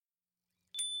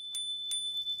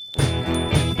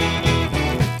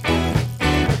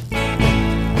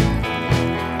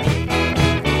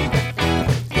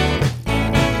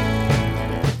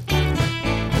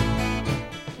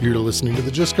You're listening to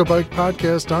the Just Go Bike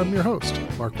Podcast. I'm your host,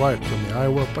 Mark Wyatt from the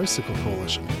Iowa Bicycle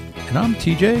Coalition. And I'm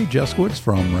TJ Juskowitz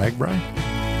from RAGBRAI.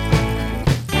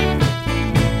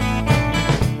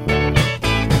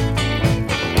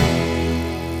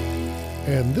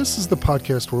 And this is the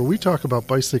podcast where we talk about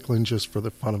bicycling just for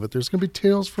the fun of it. There's going to be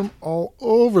tales from all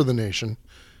over the nation.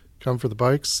 Come for the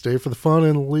bikes, stay for the fun,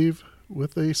 and leave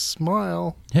with a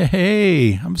smile.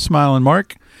 Hey, I'm smiling,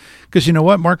 Mark. Because you know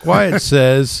what? Mark Wyatt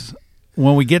says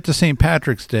when we get to St.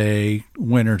 Patrick's Day,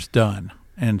 winter's done.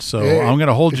 And so I'm going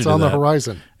to hold you to that. It's on the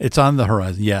horizon. It's on the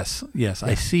horizon. Yes. Yeah.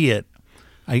 I see it.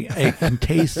 I can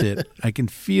taste it. I can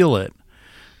feel it.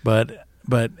 But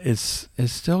it's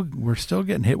still, we're still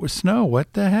getting hit with snow.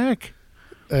 What the heck?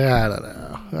 I don't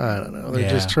know. They're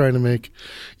just trying to make,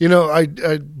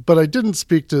 but I didn't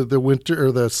speak to the winter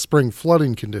or the spring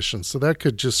flooding conditions, so that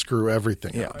could just screw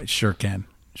everything up. It sure can.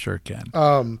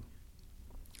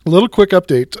 A little quick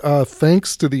update.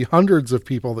 Thanks to the hundreds of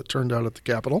people that turned out at the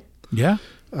Capitol. Yeah.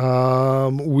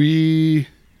 We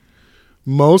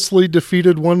mostly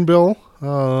defeated one bill. I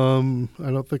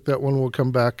don't think that one will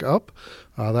come back up.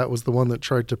 That was the one that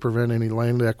tried to prevent any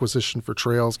land acquisition for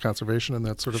trails, conservation, and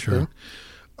that sort of thing.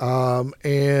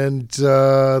 And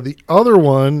the other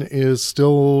one is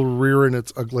still rearing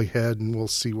its ugly head, and we'll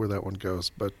see where that one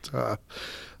goes. But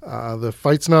the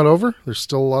fight's not over. There's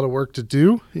still a lot of work to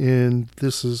do, and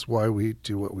this is why we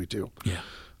do what we do. Yeah.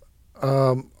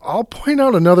 I'll point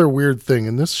out another weird thing,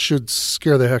 and this should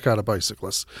scare the heck out of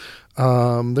bicyclists.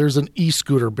 There's an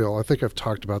e-scooter bill. I think I've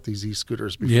talked about these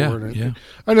e-scooters before. Yeah.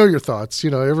 I know your thoughts.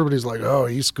 Everybody's like, oh,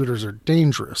 e-scooters are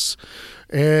dangerous.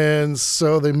 And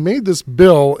so they made this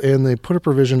bill, and they put a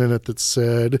provision in it that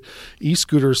said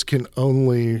e-scooters can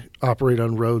only operate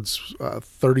on roads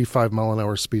 35 mile an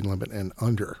hour speed limit and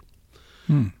under.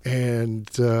 And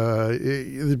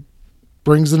it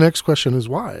brings the next question is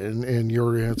why? And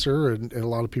your answer and a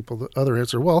lot of people, the other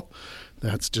answer, well,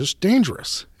 that's just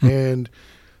dangerous. And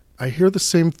I hear the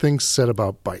same thing said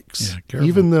about bikes,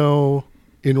 even though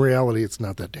in reality it's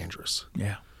not that dangerous.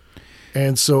 Yeah.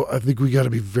 And so I think we got to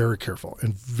be very careful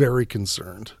and very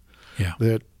concerned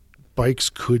that bikes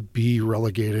could be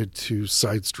relegated to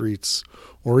side streets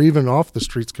or even off the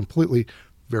streets completely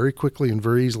very quickly and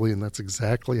very easily. And that's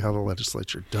exactly how the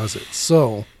legislature does it.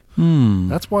 So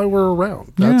that's why we're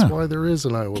around. That's why there is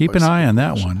an Iowa Keep an eye on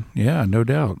that one. Yeah, no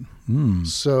doubt.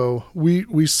 So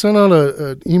we sent out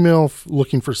an email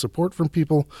looking for support from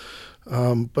people,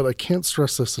 but I can't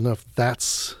stress this enough.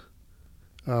 That's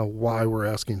why we're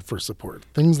asking for support.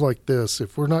 Things like this,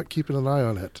 if we're not keeping an eye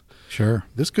on it,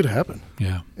 this could happen.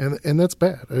 Yeah, and that's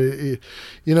bad.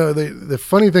 The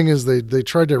funny thing is they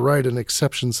tried to write an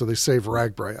exception, so they saved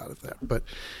RAGBRAI out of that. But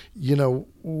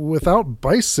without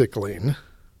bicycling,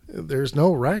 there's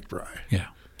no RAGBRAI. Yeah.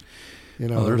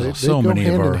 There's so many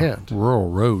of our rural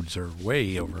roads are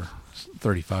way over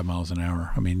 35 miles an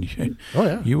hour. I mean,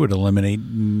 you would eliminate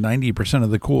 90% of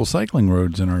the cool cycling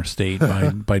roads in our state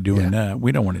by doing that.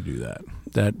 We don't want to do that.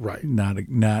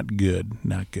 Not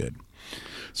good.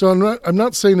 So I'm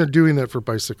not saying they're doing that for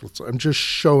bicyclists. I'm just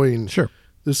showing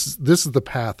this is the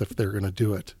path if they're going to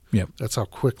do it. Yep. That's how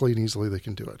quickly and easily they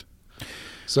can do it.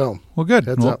 So, good.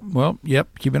 Heads up. Well,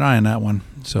 keep an eye on that one.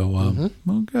 So,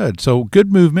 good. So,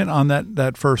 good movement on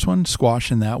that first one,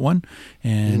 squashing that one.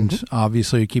 And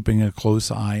obviously keeping a close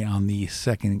eye on the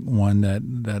second one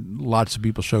that lots of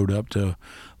people showed up to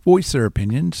voice their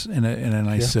opinions in a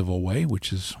nice civil way,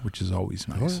 which is always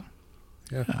nice.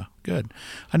 Yeah, good.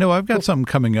 I know I've got something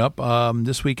coming up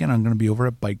this weekend. I'm going to be over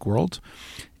at Bike World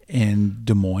in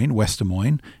Des Moines, West Des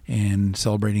Moines, and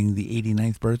celebrating the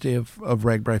 89th birthday of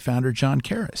RAGBRAI founder John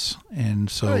Karras. And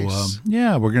so, nice.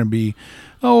 We're going to be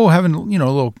having a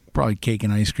little probably cake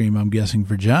and ice cream, I'm guessing,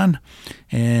 for John.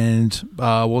 And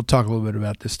we'll talk a little bit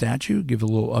about the statue, give a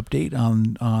little update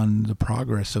on the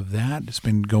progress of that. It's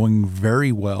been going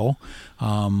very well.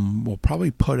 We'll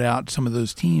probably put out some of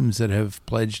those teams that have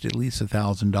pledged at least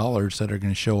 $1,000 that are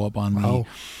going to show up on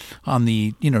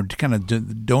the kind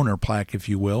of donor plaque, if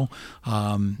you will.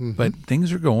 But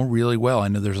things are going really well. I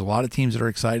know there's a lot of teams that are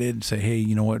excited and say, hey,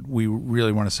 you know what, we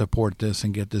really want to support this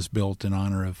and get this built in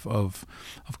honor of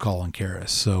Colin Karras.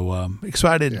 So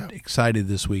excited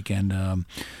this weekend.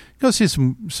 Go see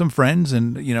some friends,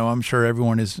 and I'm sure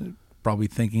everyone is probably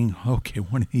thinking, okay,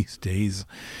 one of these days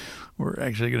we're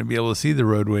actually going to be able to see the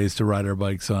roadways to ride our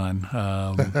bikes on.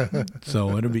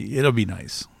 So it'll be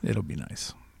nice. It'll be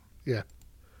nice. Yeah.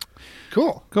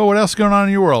 Cool. What else is going on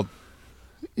in your world?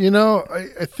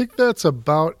 I think that's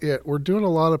about it. We're doing a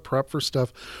lot of prep for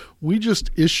stuff. We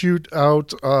just issued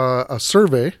out a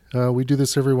survey. We do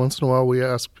this every once in a while. We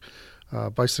ask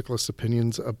bicyclists'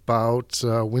 opinions about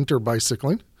winter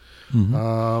bicycling.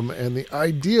 And the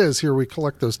idea is here we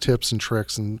collect those tips and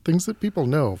tricks and things that people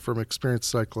know from experienced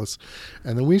cyclists,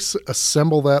 and then we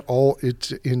assemble that all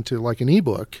into like an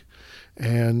ebook,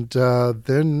 and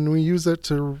then we use it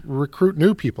to recruit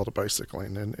new people to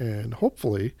bicycling, and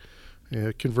hopefully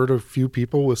convert a few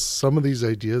people with some of these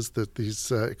ideas that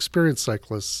these experienced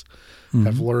cyclists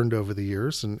have learned over the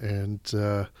years, and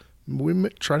we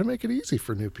try to make it easy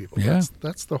for new people. Yeah.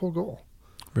 That's the whole goal.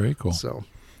 Very cool. So,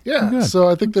 yeah. Good. So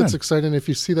I think that's Good. exciting. If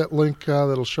you see that link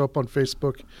that'll show up on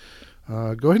Facebook,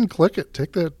 go ahead and click it.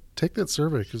 Take that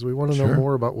survey because we want to know Sure.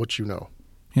 more about what you know.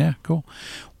 Yeah, cool.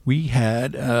 We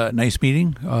had a nice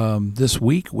meeting this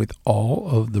week with all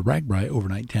of the RAGBRAI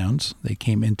overnight towns. They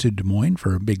came into Des Moines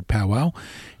for a big powwow,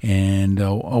 and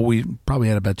we probably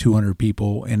had about 200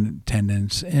 people in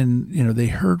attendance. And, they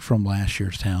heard from last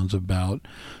year's towns about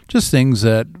just things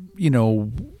that,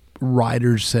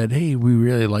 riders said, hey, we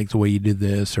really like the way you did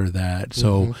this or that.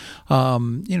 So,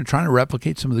 trying to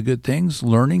replicate some of the good things,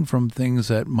 learning from things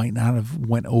that might not have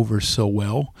went over so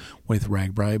well with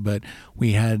RAGBRAI. But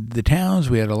we had the towns,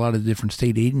 we had a lot of different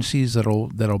state agencies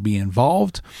that'll be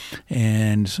involved,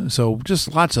 and so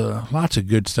just lots of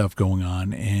good stuff going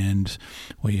on. And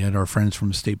we had our friends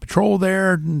from State Patrol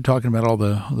there talking about all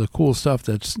the cool stuff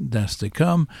that's to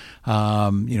come.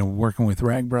 Working with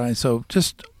RAGBRAI, so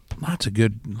just lots of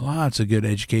good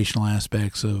educational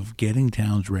aspects of getting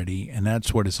towns ready, and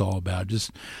that's what it's all about.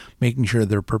 Just making sure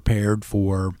they're prepared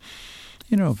for,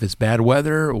 if it's bad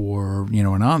weather or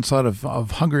an onslaught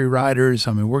of hungry riders.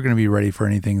 I mean, we're going to be ready for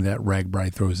anything that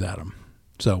RAGBRAI throws at them.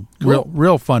 So Cool.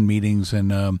 real fun meetings,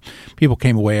 and people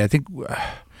came away. I think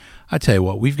I tell you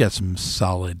what, we've got some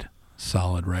solid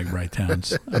RAGBRAI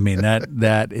towns. I mean,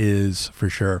 that is for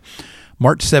sure.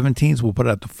 March 17th, we'll put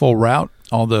out the full route,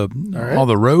 all the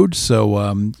roads.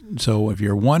 So if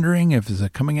you're wondering if it's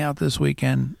coming out this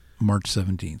weekend, March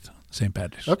 17th, St.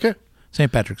 Patrick's. Okay.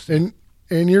 St. Patrick's Day.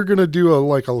 And you're going to do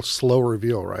a slow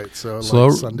reveal, right? So Slow,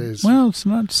 like Sundays. Well, it's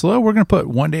not slow. We're going to put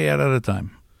one day out at a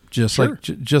time, just Sure.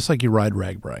 like you ride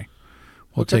RAGBRAI.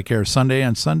 We'll take care of Sunday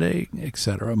on Sunday,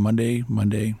 etc.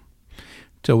 Monday,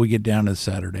 till we get down to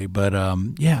Saturday. But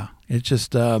it's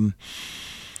just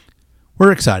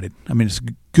we're excited. I mean, it's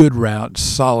a good route,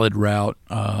 solid route.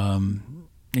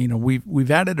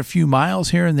 We've added a few miles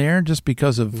here and there just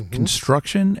because of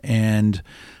construction and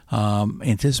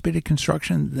anticipated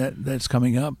construction that's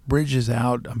coming up. Bridges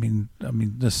out. I mean,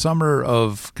 the summer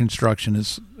of construction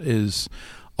is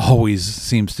always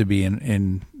seems to be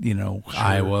in Sure.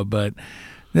 Iowa, but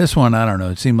this one, I don't know.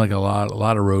 It seemed like a lot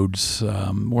of roads.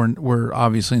 We're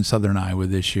obviously in southern Iowa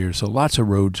this year, so lots of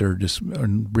roads are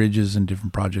and bridges and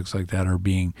different projects like that are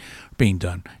being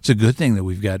done. It's a good thing that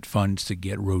we've got funds to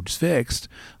get roads fixed,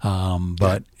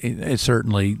 but it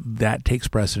certainly that takes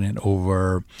precedent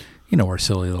over, our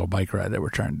silly little bike ride that we're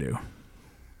trying to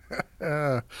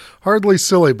do. Hardly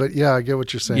silly, but yeah, I get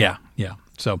what you're saying. Yeah.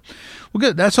 So, well,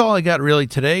 good. That's all I got really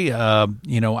today. I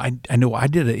know I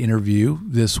did an interview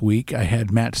this week. I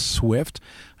had Matt Swift.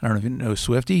 I don't know if you know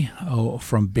Swifty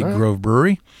from Big Grove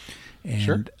Brewery. And,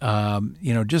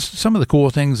 Sure. Just some of the cool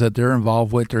things that they're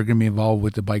involved with. They're going to be involved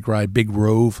with the bike ride Big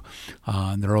Grove.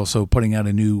 They're also putting out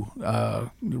a new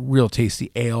real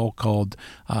tasty ale called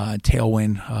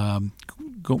Tailwind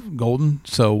Golden.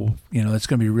 So, it's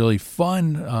going to be really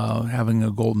fun having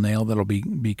a golden ale that'll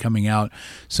be coming out.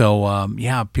 So,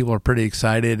 people are pretty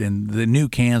excited, and the new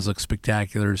cans look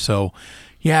spectacular. So,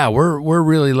 we're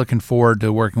really looking forward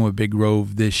to working with Big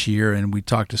Grove this year, and we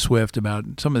talked to Swift about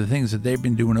some of the things that they've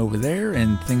been doing over there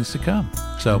and things to come.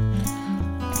 So,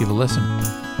 give a listen.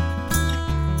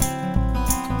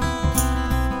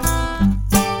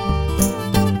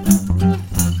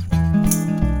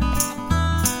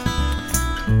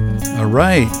 All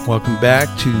right, welcome back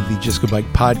to the Just Go Bike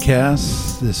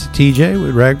podcast. This is TJ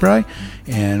with RAGBRAI,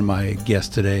 and my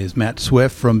guest today is Matt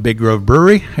Swift from Big Grove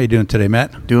Brewery. How you doing today,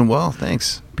 Matt? Doing well,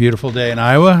 thanks. Beautiful day in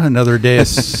Iowa. Another day of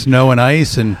snow and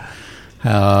ice, and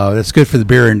that's good for the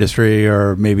beer industry,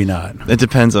 or maybe not. It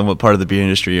depends on what part of the beer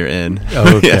industry you're in.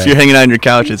 Okay. If you're hanging out on your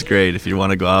couch, it's great. If you want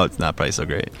to go out, it's not probably so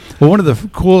great. Well, one of the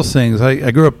coolest things,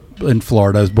 I grew up in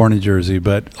Florida. I was born in Jersey,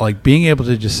 but like being able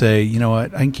to just say, you know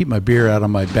what, I can keep my beer out on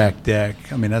my back deck.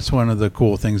 I mean, that's one of the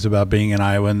cool things about being in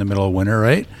Iowa in the middle of winter,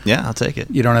 right? Yeah, I'll take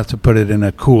it. You don't have to put it in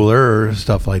a cooler or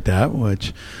stuff like that.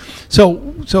 So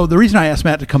the reason I asked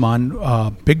Matt to come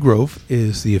on, Big Grove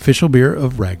is the official beer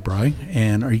of RAGBRAI.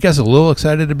 And are you guys a little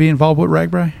excited to be involved with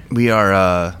RAGBRAI? We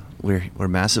are. We're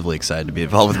massively excited to be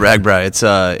involved with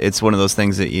RAGBRAI. It's one of those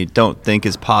things that you don't think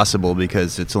is possible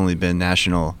because it's only been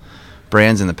national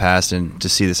brands in the past, and to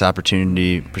see this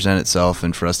opportunity present itself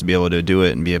and for us to be able to do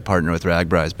it and be a partner with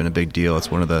RAGBRAI has been a big deal. It's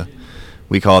one of the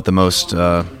we call it the most,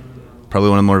 probably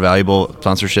one of the more valuable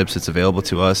sponsorships that's available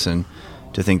to us, and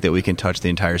to think that we can touch the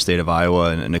entire state of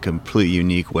Iowa in a completely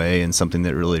unique way and something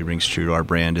that really rings true to our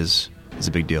brand is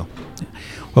a big deal.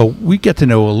 Well, we get to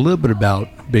know a little bit about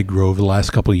Big Grove the last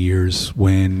couple of years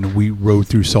when we rode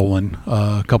through Solon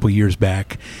a couple of years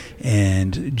back,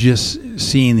 and just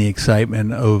seeing the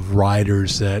excitement of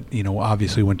riders that,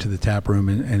 obviously went to the tap room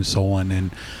in Solon.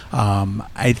 And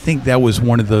I think that was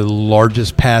one of the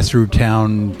largest pass-through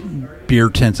town beer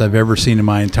tents I've ever seen in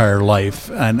my entire life.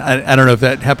 And I don't know if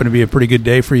that happened to be a pretty good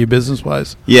day for you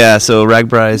business-wise. Yeah, so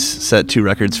RAGBRAI set 2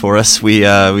 records for us. We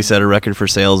set a record for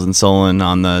sales in Solon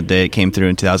on the day it came through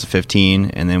in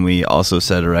 2015, and then we also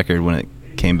set a record when it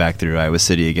came back through Iowa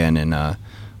City again in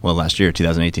last year,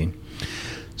 2018.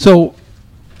 So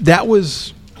that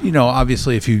was,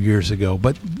 obviously a few years ago,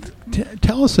 but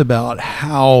tell us about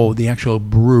how the actual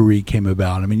brewery came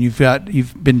about. I mean,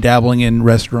 you've been dabbling in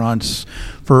restaurants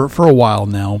for a while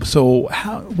now. So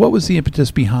what was the impetus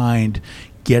behind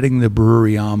getting the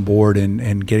brewery on board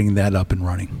and getting that up and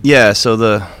running? Yeah, so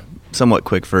the somewhat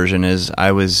quick version is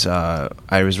I was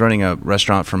running a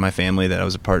restaurant for my family that I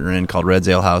was a partner in called Red's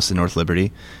Ale House in North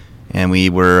Liberty, and we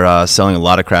were selling a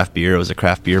lot of craft beer. It was a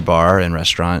craft beer bar and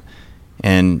restaurant,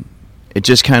 and it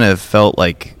just kind of felt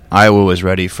like Iowa was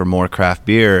ready for more craft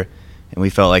beer, and we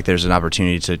felt like there's an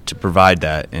opportunity to provide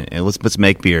that. And let's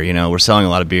make beer. We're selling a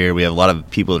lot of beer. We have a lot of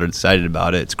people that are excited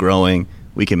about it. It's growing.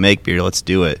 We can make beer. Let's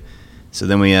do it. So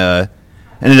then we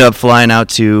ended up flying out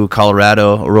to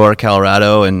Aurora,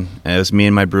 Colorado, and it was me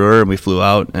and my brewer, and we flew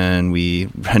out, and we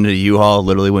rented a U-Haul,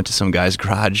 literally went to some guy's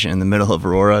garage in the middle of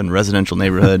Aurora in a residential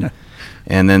neighborhood,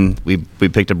 and then we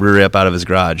picked a brewery up out of his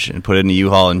garage and put it in a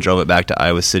U-Haul and drove it back to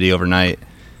Iowa City overnight.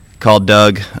 Called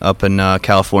Doug up in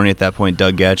California at that point,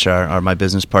 Doug Getch, my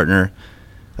business partner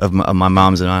of my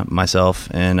mom's and myself,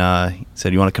 and he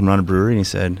said, "You want to come run a brewery?" And he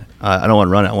said, "I don't want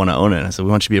to run it, I want to own it." And I said, "We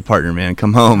want you to be a partner, man.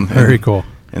 Come home." Very cool.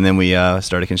 And then we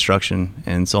started construction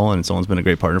in Solon, and Solon's been a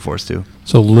great partner for us, too.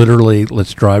 So literally,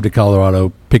 let's drive to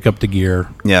Colorado, pick up the gear.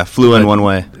 Yeah, flew in one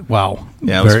way. Wow.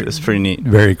 Yeah, it was pretty neat.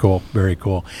 Very cool, very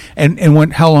cool.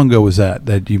 And how long ago was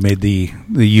that you made the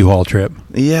U-Haul trip?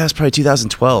 Yeah, it's probably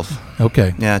 2012.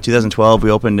 Okay. Yeah, 2012. We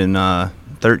opened in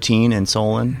 13 in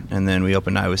Solon, and then we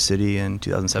opened Iowa City in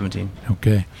 2017.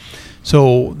 Okay.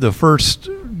 So the first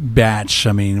batch,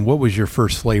 I mean, what was your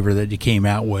first flavor that you came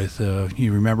out with?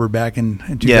 You remember back in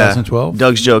 2012? Yeah.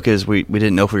 Doug's joke is we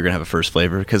didn't know if we were going to have a first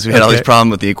flavor because we had all these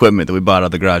problems with the equipment that we bought out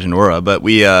of the garage in Aurora. But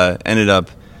we ended up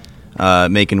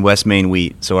making West Maine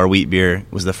wheat. So our wheat beer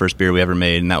was the first beer we ever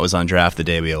made, and that was on draft the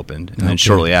day we opened. And then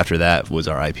shortly after that was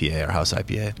our IPA, our house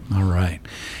IPA. All right.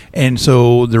 And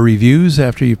so the reviews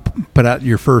after you put out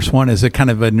your first one, is it kind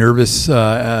of a nervous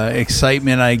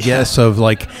excitement, I guess, of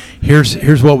like,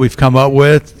 here's what we've come up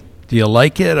with. Do you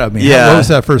like it? I mean, what was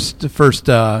that first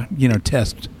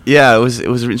test? Yeah, it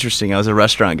was interesting. I was a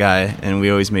restaurant guy, and we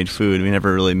always made food. We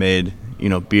never really made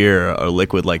beer or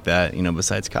liquid like that,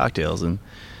 besides cocktails. And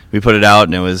we put it out,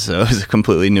 and it was a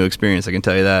completely new experience. I can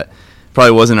tell you that.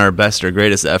 Probably wasn't our best or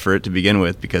greatest effort to begin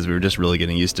with because we were just really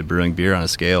getting used to brewing beer on a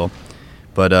scale.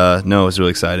 But no, it was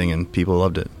really exciting, and people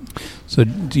loved it. So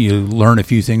do you learn a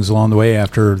few things along the way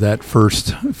after that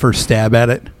first stab at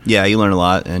it? Yeah, you learn a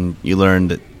lot, and you learn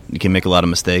that you can make a lot of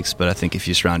mistakes, but I think if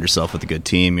you surround yourself with a good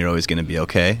team, you're always going to be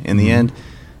okay in the end.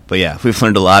 But yeah, we've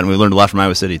learned a lot, and we learned a lot from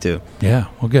Iowa City too. Yeah,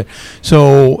 well, good.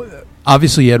 So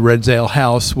obviously you had Red's Ale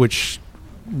House, which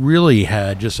really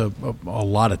had just a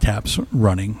lot of taps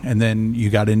running, and then you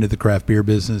got into the craft beer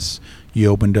business. You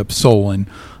opened up Solon,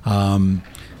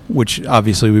 which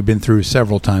obviously we've been through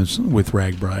several times with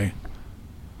RAGBRAI.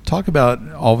 Talk about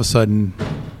all of a sudden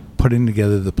putting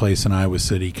together the place in Iowa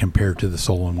City compared to the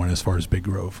Solon one as far as Big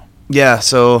Grove. Yeah,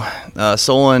 so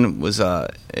Solon was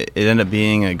it ended up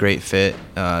being a great fit.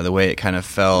 The way it kind of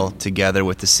fell together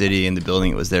with the city and the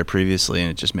building it was there previously, and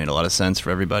it just made a lot of sense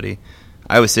for everybody.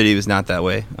 Iowa City was not that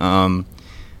way.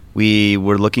 We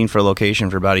were looking for a location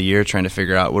for about a year, trying to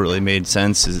figure out what really made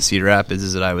sense. Is it Cedar Rapids?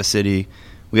 Is it Iowa City?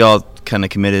 We all kind of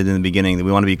committed in the beginning that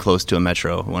we want to be close to a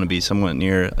metro. We want to be somewhat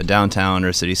near a downtown or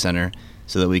a city center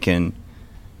so that we can,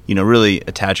 really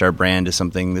attach our brand to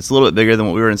something that's a little bit bigger than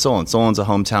what we were in Solon. Solon's a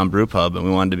hometown brew pub, and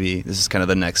we wanted to be, this is kind of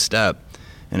the next step.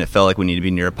 And it felt like we needed to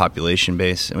be near a population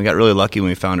base. And we got really lucky when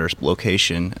we found our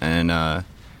location. And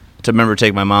to remember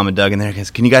taking my mom and Doug in there,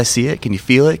 guys, can you guys see it? Can you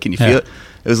feel it? Can you feel it?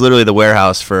 It was literally the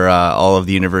warehouse for all of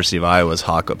the University of Iowa's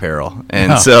Hawk apparel.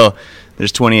 And so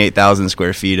there's 28,000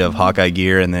 square feet of Hawkeye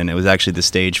gear, and then it was actually the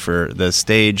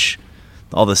stage,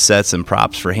 all the sets and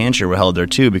props for Hansher were held there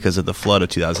too because of the flood of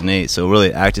 2008. So it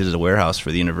really acted as a warehouse for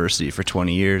the university for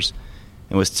 20 years.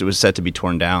 It was set to be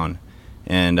torn down.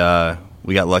 and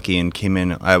we got lucky and came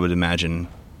in, I would imagine,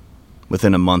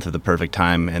 within a month of the perfect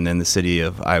time. And then the city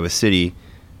of Iowa City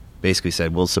basically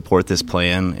said, we'll support this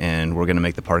plan, and we're going to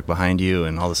make the park behind you,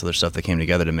 and all this other stuff that came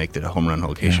together to make it a home run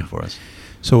location for us.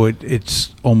 So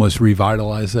it's almost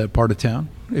revitalized that part of town,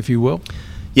 if you will?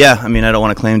 Yeah, I mean, I don't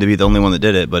want to claim to be the only one that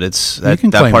did it, but it's you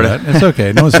can claim part that. It's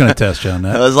okay. No one's going to test you on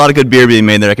that. There's a lot of good beer being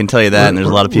made there, I can tell you that, and there's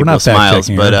a lot of people with smiles.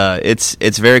 But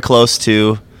it's very close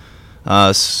to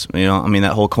I mean,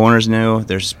 that whole corner's new.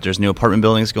 There's new apartment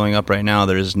buildings going up right now.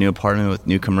 There's new apartment with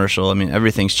new commercial. I mean,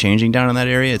 everything's changing down in that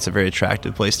area. It's a very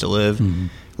attractive place to live,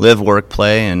 live, work,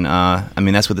 play, and I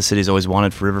mean, that's what the city's always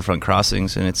wanted for riverfront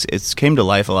crossings, and it's came to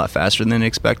life a lot faster than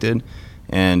expected.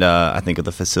 And I think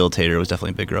the facilitator was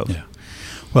definitely a big growth. Yeah.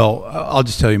 Well, I'll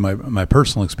just tell you my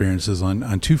personal experiences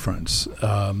on two fronts.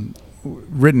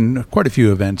 Written quite a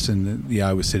few events in the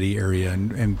Iowa City area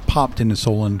and popped into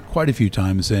Solon quite a few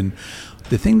times. And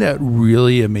the thing that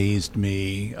really amazed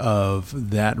me of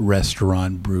that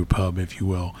restaurant, brew pub, if you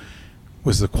will,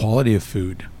 was the quality of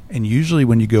food. And usually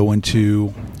when you go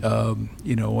into,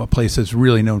 a place that's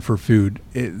really known for food,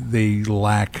 they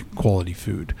lack quality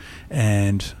food.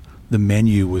 And the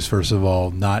menu was, first of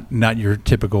all, not your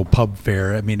typical pub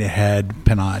fare. I mean, it had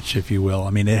panache, if you will.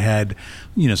 I mean, it had,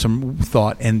 some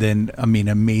thought, and then, I mean,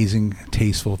 amazing,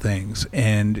 tasteful things.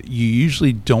 And you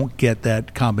usually don't get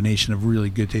that combination of really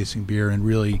good tasting beer and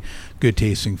really good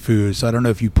tasting food. So I don't know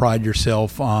if you pride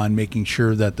yourself on making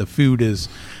sure that the food is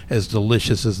as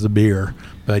delicious as the beer,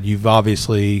 but you've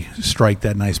obviously strike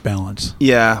that nice balance.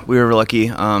 Yeah, we were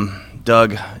lucky.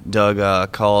 Doug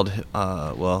called,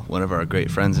 one of our great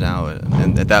friends now,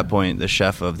 and at that point, the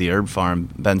chef of the Herb Farm,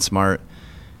 Ben Smart,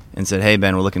 and said, "Hey,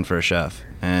 Ben, we're looking for a chef."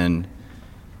 And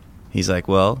he's like,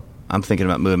 "Well, I'm thinking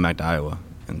about moving back to Iowa."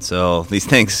 And so these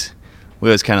things, we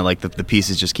always kind of like the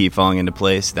pieces just keep falling into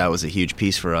place. That was a huge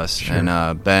piece for us. Sure.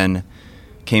 And Ben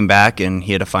came back, and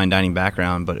he had a fine dining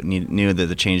background, but knew that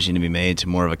the change needed to be made to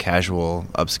more of a casual,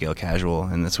 upscale casual,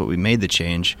 and that's what we made the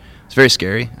change. It's very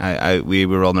scary. We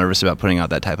were all nervous about putting out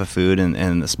that type of food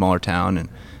in a smaller town and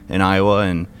in Iowa,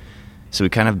 and so we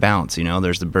kind of bounce.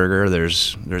 There's the burger,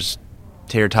 there's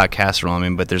tater tot casserole. I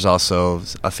mean, but there's also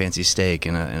a fancy steak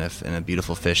and a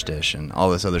beautiful fish dish and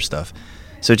all this other stuff.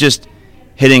 So just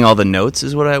hitting all the notes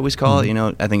is what I always call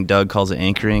it. I think Doug calls it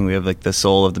anchoring. We have like the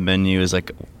soul of the menu is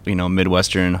like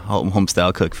Midwestern home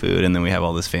style cooked food, and then we have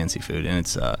all this fancy food, and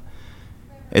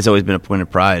it's always been a point of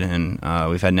pride, and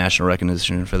we've had national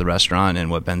recognition for the restaurant and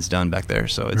what Ben's done back there.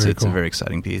 So it's a very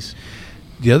exciting piece.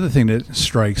 The other thing that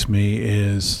strikes me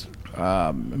is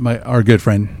our good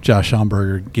friend Josh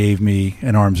Schomburger gave me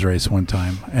an arms race one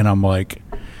time, and I'm like,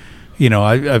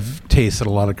 I've tasted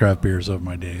a lot of craft beers over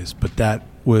my days, but that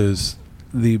was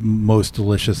the most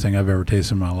delicious thing I've ever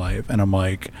tasted in my life. And I'm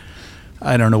like,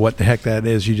 I don't know what the heck that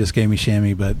is. You just gave me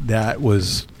chamois, but that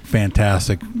was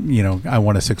fantastic. I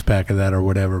want a 6-pack of that or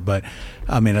whatever. But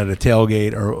I mean, at a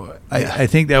tailgate, I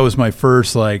think that was my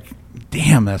first, like,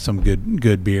 damn, that's some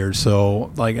good beer.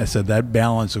 So like I said, that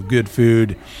balance of good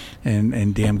food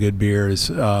and damn good beer is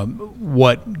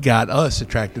what got us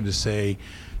attracted to say,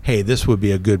 hey, this would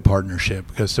be a good partnership,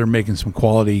 because they're making some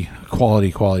quality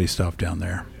stuff down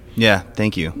there. Yeah,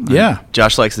 thank you. Yeah,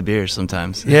 Josh likes the beers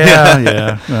sometimes.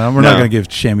 Yeah. We're not going to give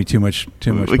Chamois too much.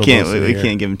 We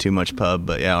can't give him too much pub,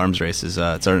 but yeah, Arms Race is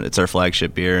it's our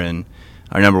flagship beer and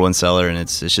our number one seller, and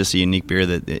it's just a unique beer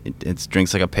that it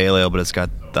drinks like a pale ale, but it's got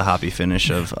the hoppy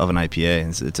finish of an IPA,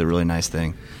 and it's a really nice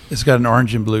thing. It's got an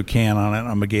orange and blue can on it.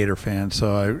 I'm a Gator fan,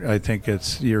 so I think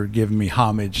you're giving me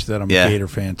homage that I'm a Gator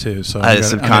fan too. So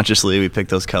subconsciously we picked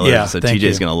those colors, so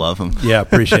TJ's going to love them. Yeah,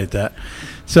 appreciate that.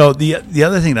 So the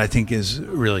other thing that I think is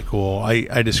really cool,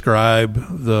 I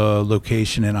describe the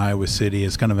location in Iowa City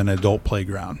as kind of an adult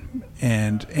playground,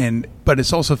 but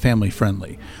it's also family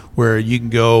friendly, where you can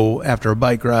go after a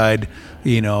bike ride.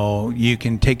 You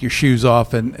can take your shoes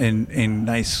off in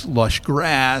nice lush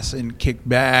grass and kick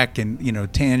back and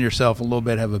tan yourself a little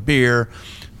bit, have a beer,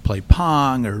 play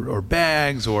pong or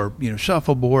bags or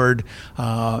shuffleboard.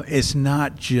 It's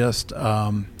not just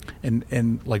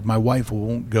and like my wife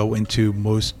won't go into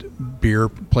most beer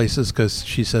places because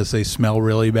she says they smell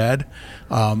really bad.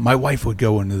 My wife would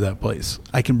go into that place.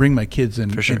 I can bring my kids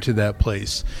into that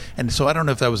place. And so I don't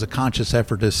know if that was a conscious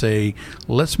effort to say,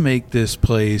 let's make this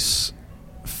place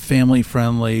family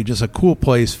friendly, just a cool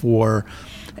place for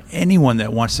anyone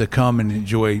that wants to come and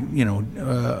enjoy,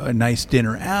 a nice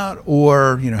dinner out,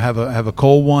 or have a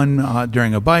cold one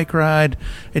during a bike ride.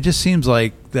 It just seems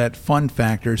like that fun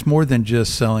factor is more than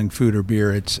just selling food or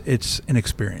beer. It's an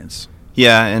experience.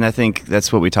 Yeah, and I think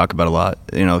that's what we talk about a lot.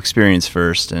 Experience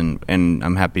first, and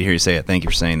I'm happy to hear you say it. Thank you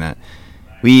for saying that.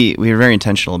 we were very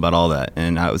intentional about all that,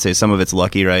 and I would say some of it's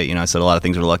lucky, right? I said a lot of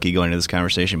things were lucky going into this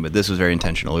conversation, but this was very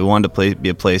intentional. We wanted to be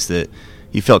a place that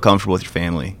you felt comfortable with your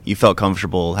family, you felt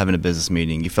comfortable having a business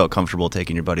meeting, you felt comfortable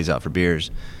taking your buddies out for beers,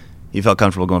 you felt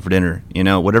comfortable going for dinner.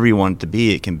 Whatever you want it to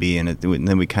be, it can be, and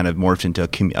then we kind of morphed into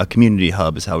a community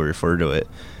hub, is how we refer to it.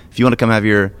 If you want to come have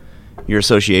your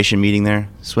association meeting there,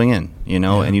 swing in,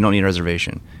 and you don't need a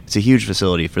reservation. It's a huge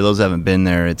facility. For those that haven't been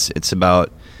there, it's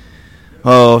about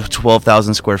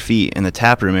 12,000 square feet in the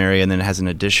tap room area, and then it has an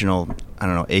additional,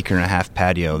 acre and a half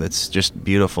patio that's just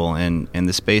beautiful, and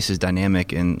the space is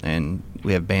dynamic, and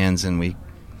we have bands, and we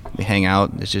hang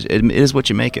out. It's just it is what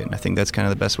you make it. And I think that's kind of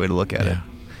the best way to look at it.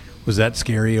 Was that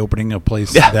scary, opening a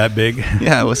place that big?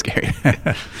 Yeah, it was scary.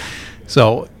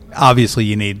 So obviously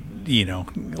you need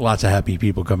lots of happy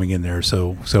people coming in there.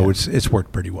 So it's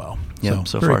worked pretty well. Yeah,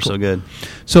 so far so good.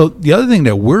 So the other thing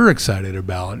that we're excited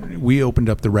about, we opened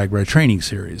up the RAGBRAI training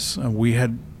series. We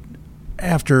had,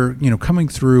 after coming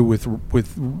through with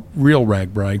real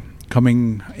RAGBRAI,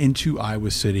 coming into Iowa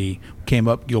City, came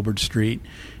up Gilbert Street,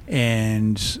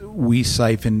 and we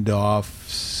siphoned off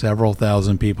several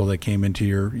thousand people that came into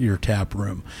your tap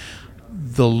room.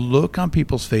 The look on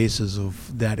people's faces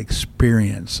of that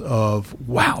experience of,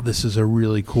 wow, this is a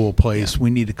really cool place. We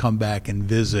need to come back and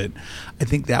visit. I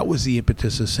think that was the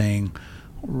impetus of saying,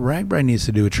 RAGBRAI needs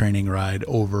to do a training ride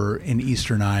over in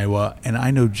eastern Iowa, and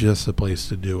I know just the place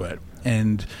to do it.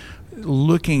 And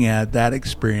looking at that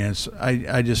experience,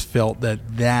 I just felt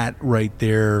that right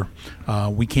there,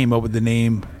 we came up with the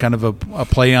name, kind of a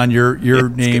play on your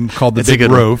name, called the Big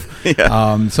Grove.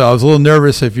 Yeah. So I was a little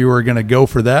nervous if you were going to go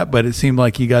for that, but it seemed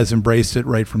like you guys embraced it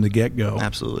right from the get-go.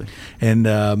 Absolutely.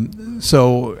 And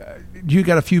so you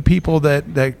got a few people that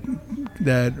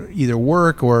either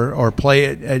work or play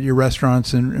at your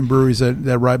restaurants and breweries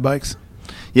that ride bikes?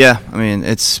 Yeah,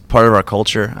 it's part of our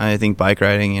culture. I think bike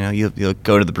riding, you'll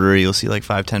go to the brewery, you'll see like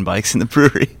 5-10 bikes in the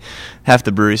brewery. Half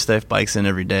the brewery staff bikes in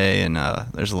every day, and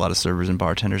there's a lot of servers and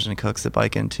bartenders and cooks that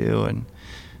bike in too, and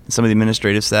some of the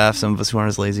administrative staff, some of us who aren't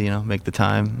as lazy, make the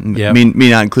time. Yep. Me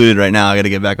not included right now. I got to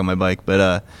get back on my bike,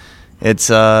 but it's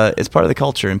part of the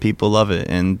culture, and people love it.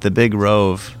 And the Big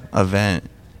Rove event,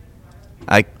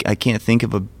 I can't think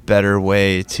of a better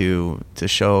way to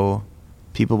show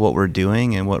people what we're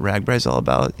doing and what RAGBRAI is all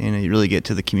about. You really get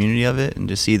to the community of it, and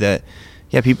to see that,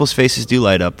 people's faces do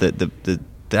light up. The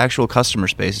actual customer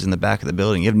space is in the back of the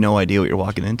building. You have no idea what you're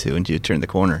walking into until you turn the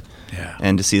corner. Yeah.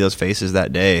 And to see those faces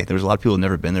that day, there was a lot of people who had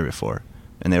never been there before,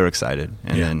 and they were excited.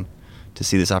 And then to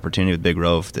see this opportunity with Big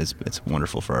Rove, it's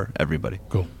wonderful for everybody.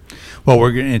 Cool. Well,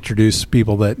 we're going to introduce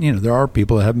people that, there are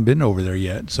people that haven't been over there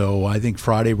yet. So I think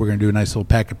Friday we're going to do a nice little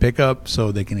packet pickup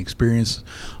so they can experience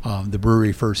the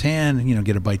brewery firsthand,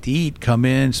 get a bite to eat, come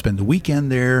in, spend the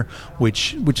weekend there,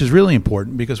 which is really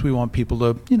important, because we want people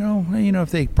to,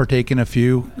 if they partake in a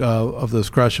few of those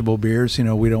crushable beers,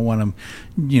 we don't want them,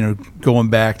 going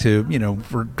back to,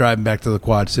 for driving back to the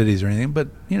Quad Cities or anything, but,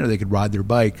 they could ride their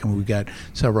bike. And we've got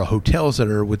several hotels that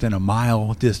are within a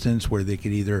mile distance where they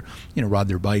could either, ride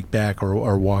their bike back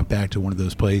or walk back to one of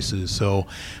those places. So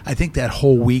I think that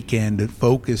whole weekend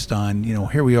focused on,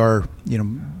 here we are,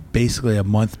 basically a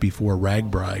month before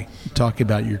RAGBRAI, talking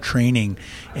about your training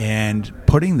and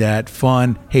putting that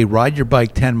fun, hey, ride your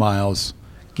bike 10 miles,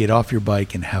 get off your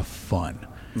bike and have fun.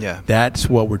 Yeah. That's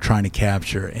what we're trying to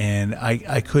capture. And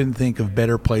I couldn't think of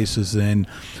better places than,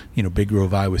 Big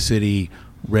Grove, Iowa City,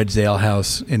 Red's Ale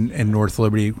House in North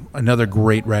Liberty, another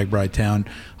great RAGBRAI town,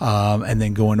 and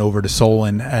then going over to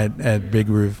Solon at Big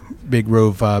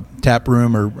Grove Tap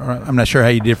Room, or I'm not sure how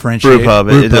you differentiate. Brew Pub.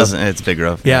 It doesn't. It's Big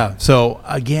Grove. Yeah. So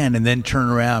again, and then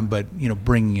turn around, but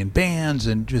bringing in bands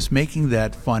and just making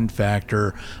that fun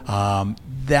factor.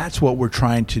 That's what we're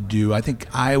trying to do. I think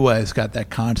Iowa has got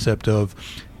that concept of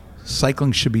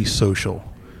cycling should be social.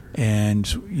 And,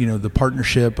 the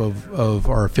partnership of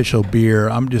our official beer,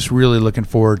 I'm just really looking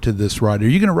forward to this ride. Are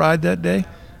you going to ride that day?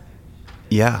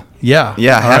 Yeah. Yeah.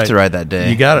 Yeah, I have to ride that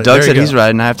day. You got it. Doug said he's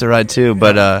riding. I have to ride too.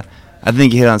 But I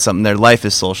think you hit on something there. Life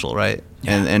is social, right?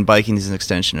 Yeah. And biking is an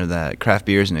extension of that. Craft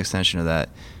beer is an extension of that.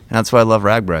 And that's why I love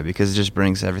RAGBRAI, because it just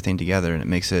brings everything together and it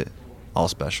makes it all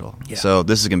special. Yeah. So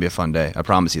this is going to be a fun day. I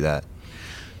promise you that.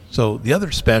 So the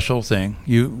other special thing,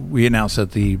 we announced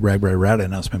at the RAGBRAI Rad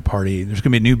announcement party, there's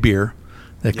going to be a new beer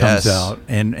that comes out,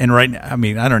 and right now,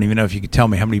 I don't even know if you could tell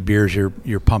me how many beers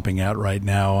you're pumping out right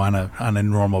now on a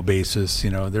normal basis.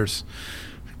 There's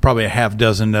probably a half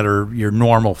dozen that are your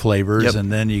normal flavors, and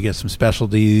then you get some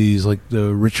specialties like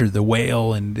the Richard the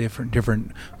Whale and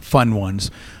different fun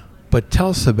ones. But tell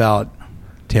us about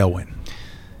Tailwind.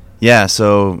 Yeah,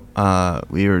 so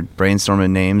we were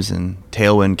brainstorming names, and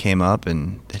tailwind came up,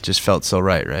 and it just felt so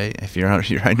right. If you're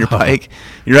riding your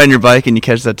bike, and you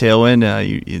catch that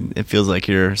tailwind, it feels like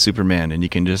you're Superman, and you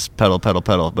can just pedal.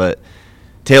 But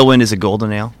tailwind is a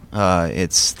golden ale.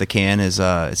 It's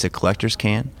a collector's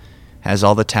can, has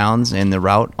all the towns and the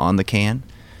route on the can.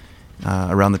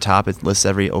 Around the top, it lists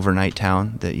every overnight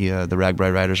town that the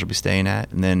RAGBRAI riders will be staying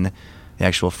at, and then the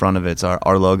actual front of it's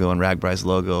our logo and RAGBRAI's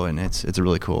logo, and it's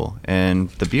really cool. And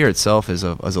the beer itself is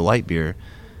a light beer.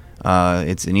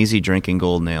 It's an easy drinking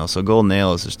golden ale. So golden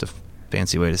ale is just a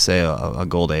fancy way to say a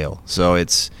gold ale. So I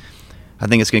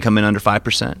think it's going to come in under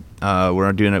 5%.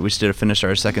 We're doing it. We just finished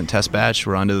our second test batch.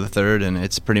 We're on to the third, and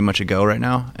it's pretty much a go right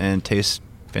now, and tastes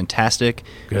fantastic.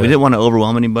 Good. We didn't want to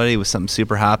overwhelm anybody with something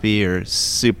super hoppy or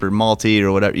super malty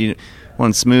or whatever. You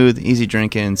want smooth, easy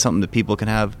drinking, something that people can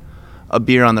have a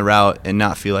beer on the route and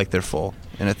not feel like they're full.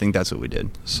 And I think that's what we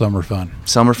did. Summer fun.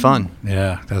 Summer fun.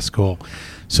 Yeah, that's cool.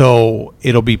 So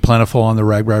it'll be plentiful on the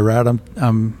RAGBRAI route,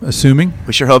 I'm assuming?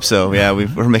 We sure hope so. Yeah,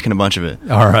 we're making a bunch of it.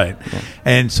 All right. Yeah.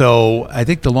 And so I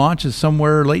think the launch is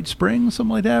somewhere late spring,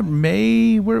 something like that.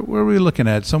 May? Where are we looking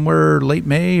at? Somewhere late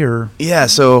May or? Yeah,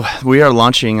 so we are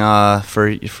launching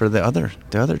for the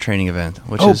other training event,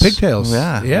 which is Pigtails.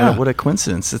 Yeah. What a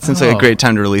coincidence! It seems like a great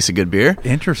time to release a good beer.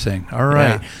 Interesting. All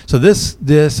right. Yeah. So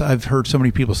this I've heard so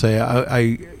many people say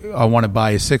I want to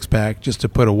buy a 6-pack just to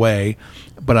put away,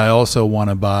 but I also want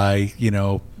to buy,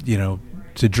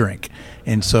 to drink.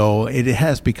 And so it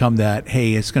has become that,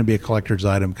 hey, it's going to be a collector's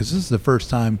item, because this is the first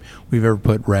time we've ever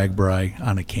put RAGBRAI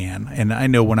on a can. And I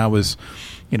know when I was,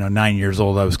 9 years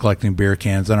old, I was collecting beer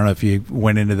cans. I don't know if you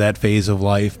went into that phase of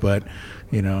life, but,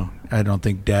 I don't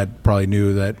think Dad probably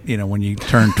knew that, when you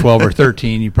turned 12 or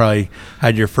 13, you probably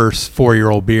had your first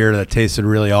 4-year-old beer that tasted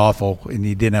really awful, and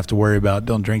you didn't have to worry about,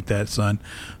 don't drink that, son,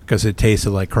 because it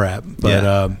tasted like crap.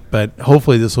 But but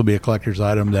hopefully this will be a collector's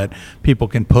item that people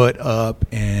can put up,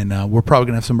 and we're probably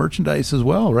going to have some merchandise as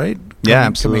well, right? Yeah,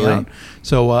 absolutely. Coming out.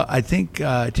 So I think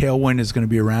Tailwind is going to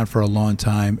be around for a long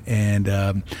time, and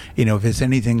if it's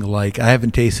anything like, I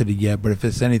haven't tasted it yet, but if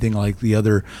it's anything like the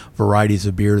other varieties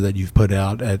of beer that you've put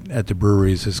out at the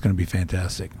breweries, it's going to be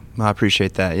fantastic. I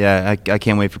appreciate that. Yeah, I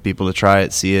can't wait for people to try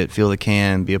it, see it, feel the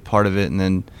can, be a part of it, and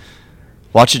then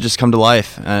watch it just come to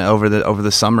life over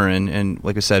the summer. And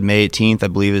like I said, May 18th, I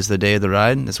believe, is the day of the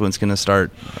ride. That's when it's going to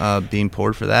start being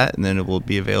poured for that, and then it will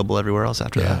be available everywhere else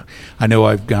after that. I know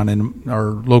I've gone in our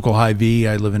local Hy-Vee.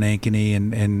 I live in Ankeny,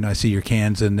 and I see your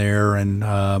cans in there, and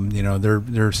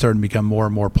they're starting to become more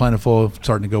and more plentiful,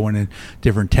 starting to go in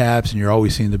different taps, and you're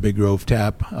always seeing the Big Grove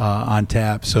tap on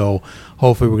tap. So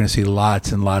hopefully we're going to see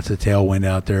lots and lots of Tailwind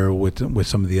out there with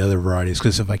some of the other varieties,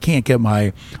 because if I can't get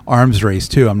my arms race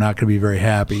too, I'm not going to be very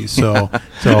happy. So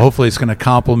hopefully it's going to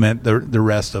complement the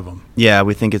rest of them. Yeah,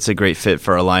 we think it's a great fit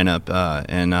for our lineup,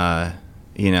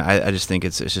 I just think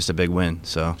it's just a big win.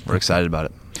 So we're excited about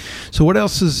it. So what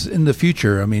else is in the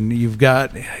future? I mean, you've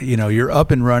got, you're up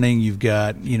and running. You've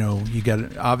got,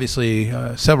 obviously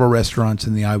several restaurants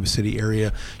in the Iowa City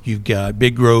area. You've got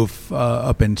Big Grove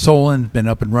up in Solon, been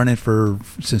up and running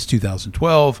since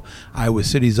 2012. Iowa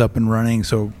City's up and running.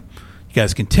 So you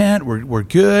guys content? We're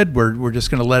good. We're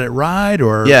just going to let it ride,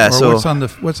 or so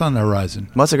what's on the horizon?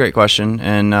 Well, that's a great question,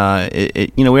 and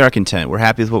we are content. We're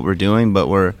happy with what we're doing, but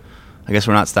I guess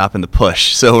we're not stopping the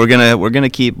push. So we're gonna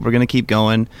keep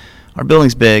going. Our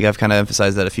building's big. I've kind of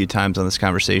emphasized that a few times on this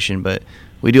conversation, but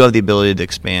we do have the ability to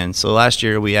expand. So last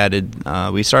year we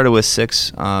started with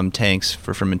 6 tanks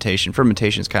for fermentation.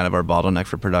 Fermentation is kind of our bottleneck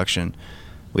for production.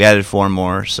 We added 4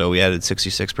 more, so we added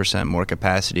 66% more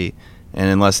capacity. And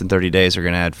in less than 30 days, we're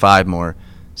going to add 5 more.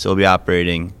 So we'll be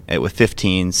operating with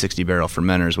 15 60-barrel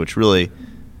fermenters, which really,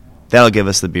 that'll give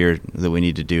us the beer that we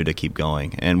need to do to keep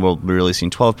going. And we'll be releasing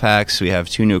 12-packs. We have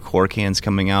 2 new core cans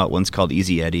coming out. One's called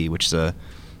Easy Eddie, which is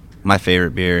my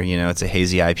favorite beer. It's a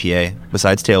hazy IPA.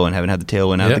 Besides Tailwind, haven't had the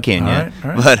Tailwind out of the can yet. All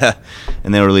right. But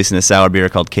and then we're releasing a sour beer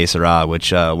called Que Sera,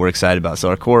 which we're excited about. So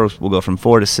our core will go from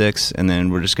 4 to 6, and then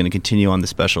we're just going to continue on the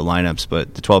special lineups.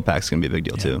 But the 12-pack is going to be a big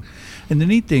deal too. And the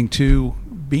neat thing too,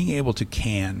 being able to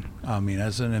can,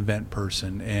 as an event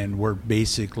person, and we're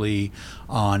basically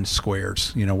on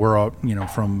squares. We're all,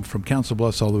 from Council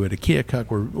Bluffs all the way to Keokuk.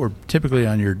 We're typically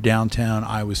on your downtown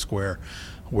Iowa Square,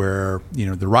 where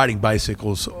they're riding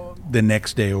bicycles the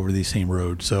next day over these same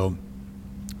roads. So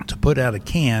to put out a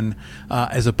can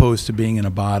as opposed to being in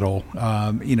a bottle,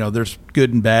 there's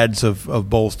good and bads of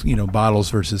both, bottles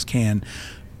versus can.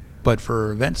 But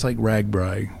for events like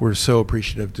RAGBRAI, we're so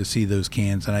appreciative to see those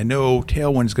cans. And I know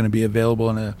Tailwind's going to be available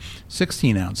in a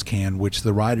 16-ounce can, which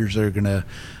the riders are going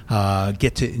to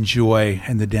get to enjoy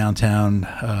in the downtown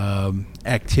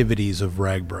activities of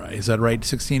RAGBRAI. Is that right,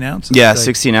 16 ounce? Yeah,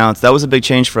 16 ounce. That was a big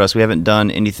change for us. We haven't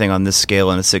done anything on this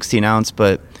scale in a 16 ounce,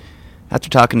 but after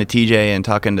talking to TJ and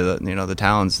talking to the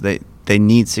towns, they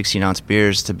need 16 ounce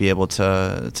beers to be able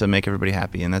to make everybody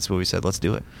happy, and that's what we said. Let's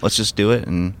do it. Let's just do it,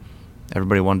 and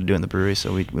everybody wanted to do it in the brewery,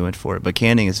 so we went for it. But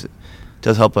canning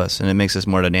does help us, and it makes us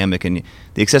more dynamic. And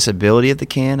the accessibility of the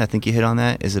can, I think you hit on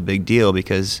that, is a big deal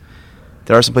because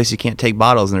there are some places you can't take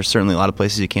bottles, and there's certainly a lot of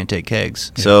places you can't take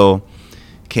kegs. Yeah. So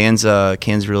cans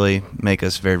really make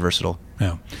us very versatile.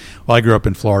 Yeah. Well, I grew up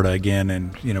in Florida again,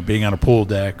 and being on a pool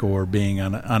deck or being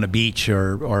on a beach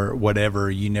or whatever,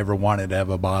 you never wanted to have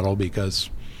a bottle because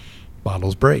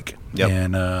bottles break. Yep.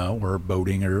 And or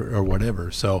boating or whatever.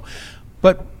 So,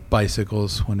 but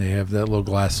bicycles, when they have that little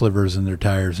glass slivers in their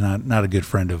tires, not a good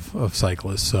friend of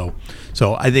cyclists. So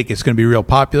I think it's going to be real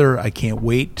popular. I can't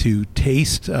wait to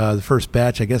taste the first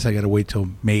batch. I guess I got to wait till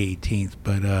May 18th,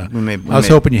 but I was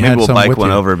hoping you had some with you. Maybe we'll bike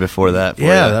one over before that.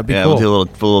 That'd be cool. We'll do a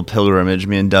little pilgrimage.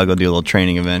 Me and Doug will do a little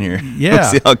training event here. Yeah. We'll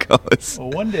see how it goes.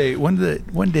 Well,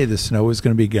 one day the snow is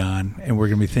going to be gone, and we're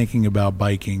going to be thinking about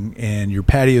biking, and your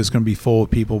patio is going to be full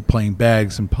of people playing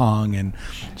bags and pong and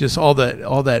just all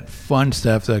that fun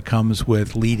stuff that comes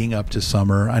with leading up to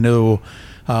summer. I know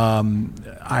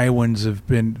Iowans have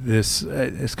been this.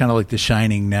 It's kind of like The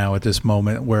Shining now at this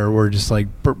moment, where we're just like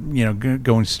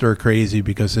going stir crazy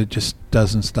because it just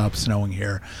doesn't stop snowing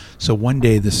here. So one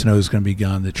day the snow is going to be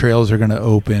gone. The trails are going to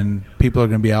open. People are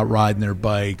going to be out riding their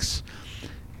bikes,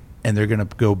 and they're going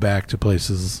to go back to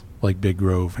places like Big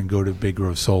Grove and go to Big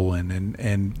Grove Solon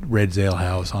and Red's Ale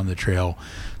House on the trail.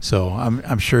 So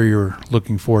I'm sure you're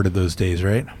looking forward to those days,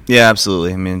 right? Yeah,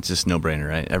 absolutely. I mean, it's just no brainer,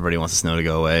 right? Everybody wants the snow to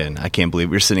go away, and I can't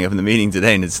believe we're sitting up in the meeting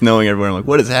today and it's snowing everywhere. I'm like,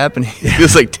 what is happening? It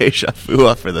feels like deja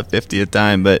vu for the 50th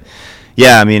time. But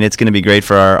yeah, I mean, it's going to be great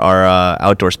for our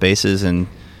outdoor spaces and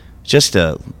just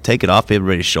to take it off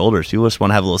everybody's shoulders. People just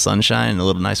want to have a little sunshine and a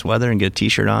little nice weather and get a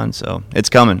T-shirt on. So it's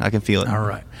coming. I can feel it. All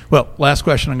right. Well, last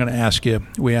question I'm going to ask you.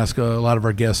 We ask a lot of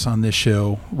our guests on this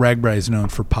show. RAGBRAI is known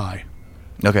for pie.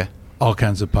 Okay. All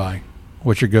kinds of pie.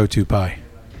 What's your go-to pie?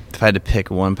 If I had to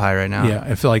pick one pie right now. Yeah.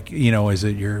 I feel like, is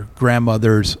it your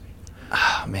grandmother's?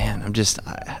 Oh, man.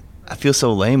 I feel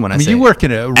so lame when I say you work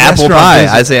in a apple restaurant pie.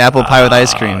 business. I say apple pie with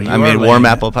ice cream. I mean warm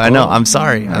apple pie. No, I'm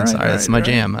sorry. All right, That's my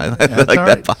jam. I like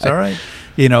that pie. It's all right.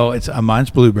 It's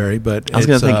mine's blueberry, but I was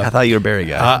going to think. I thought you were a berry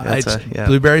guy.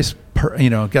 Blueberries.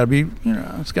 Got to be.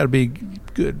 It's got to be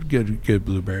good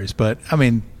blueberries. But I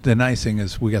mean, the nice thing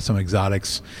is we got some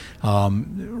exotics.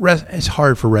 It's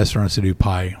hard for restaurants to do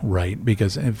pie right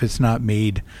because if it's not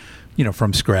made,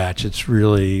 from scratch, it's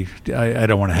really I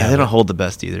don't want to have. They don't hold the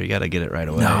best either. You got to get it right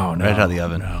away. No, right out of the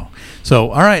oven. No.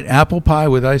 So, all right, apple pie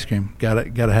with ice cream.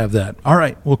 Got to have that. All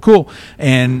right, well, cool.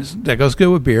 And that goes good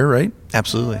with beer, right?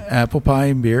 Absolutely. Apple pie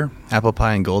and beer. Apple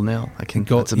pie and golden ale.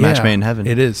 It's a match made in heaven.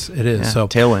 It is. Yeah, so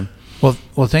Tailwind.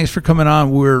 Well, thanks for coming on.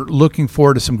 We're looking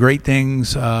forward to some great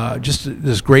things. Just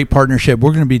this great partnership.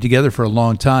 We're going to be together for a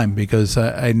long time because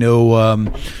I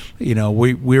know,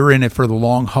 we're in it for the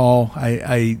long haul.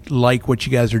 I like what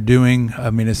you guys are doing. I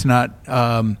mean, it's not,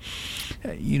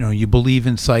 you believe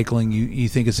in cycling. You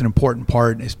think it's an important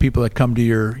part. It's people that come to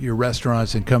your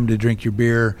restaurants and come to drink your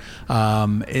beer.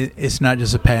 It's not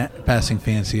just a passing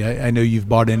fancy. I know you've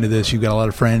bought into this. You've got a lot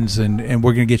of friends, and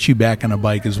we're going to get you back on a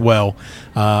bike as well.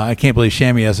 I can't believe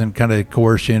Shammy hasn't kind of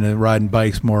coerced you into riding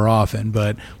bikes more often,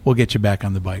 but we'll get you back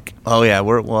on the bike. Oh yeah,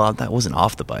 that wasn't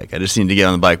off the bike. I just need to get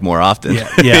on the bike more often.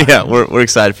 Yeah. Yeah, we're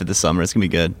excited for the summer. It's gonna be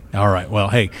good. All right. Well,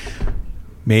 hey,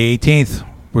 May 18th,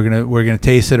 we're gonna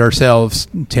taste it ourselves.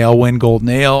 Tailwind Golden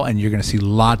Ale, and you're gonna see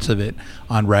lots of it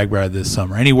on RAGBRAI this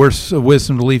summer. Any words of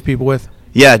wisdom to leave people with?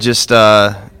 Yeah, just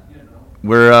we're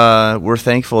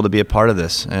thankful to be a part of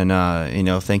this, and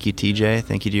thank you, TJ.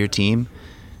 Thank you to your team.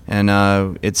 And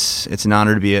it's an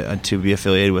honor to be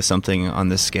affiliated with something on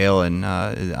this scale. And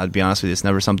I'd be honest with you, it's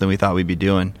never something we thought we'd be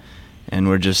doing. And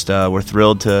we're just we're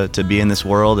thrilled to be in this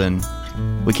world, and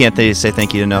we can't say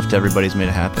thank you enough to everybody who's made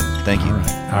it happen. Thank you.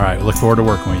 All right. Look forward to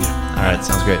working with you. All right.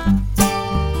 Sounds great.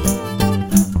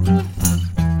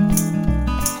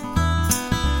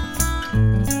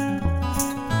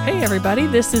 Hey everybody,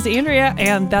 this is Andrea,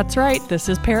 and that's right, this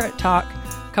is Parrot Talk.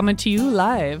 Coming to you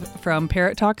live from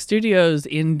Parrot Talk Studios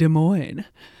in Des Moines.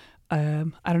 I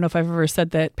don't know if I've ever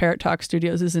said that Parrot Talk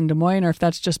Studios is in Des Moines or if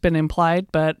that's just been implied,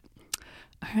 but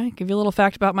all right, give you a little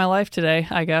fact about my life today,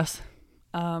 I guess.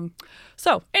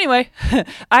 So anyway,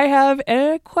 I have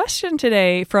a question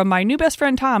today from my new best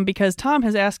friend, Tom, because Tom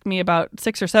has asked me about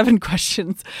 6 or 7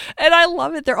 questions and I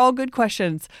love it. They're all good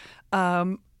questions.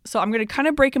 So I'm going to kind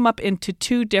of break them up into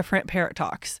 2 different Parrot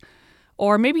Talks,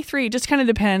 or maybe 3, just kind of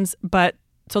depends. But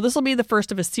so this will be the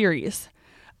first of a series.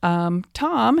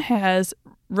 Tom has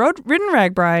ridden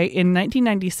RAGBRAI in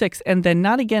 1996 and then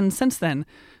not again since then.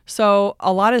 So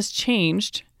a lot has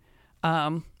changed.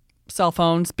 Cell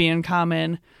phones being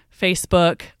common,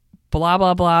 Facebook, blah,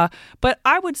 blah, blah. But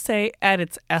I would say at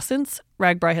its essence,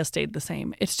 RAGBRAI has stayed the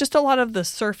same. It's just a lot of the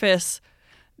surface,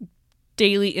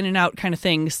 daily in and out kind of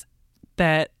things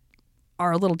that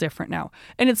are a little different now.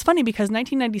 And it's funny because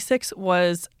 1996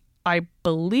 was, I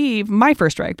believe, my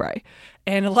first RAGBRAI.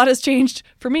 And a lot has changed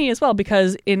for me as well,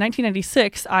 because in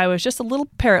 1996, I was just a little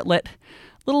parrotlet,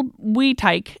 little wee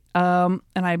tyke. And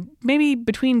I maybe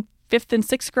between 5th and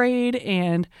 6th grade,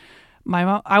 and my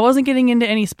mom, I wasn't getting into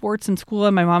any sports in school,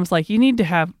 and my mom's like, you need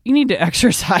to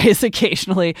exercise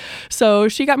occasionally. So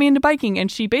she got me into biking, and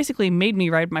she basically made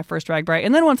me ride my first RAGBRAI.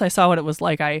 And then once I saw what it was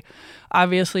like, I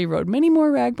obviously rode many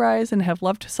more RAGBRAIs and have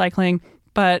loved cycling.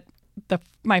 But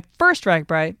my first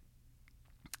RAGBRAI,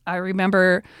 I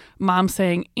remember Mom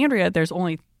saying, Andrea,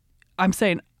 I'm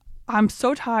saying, I'm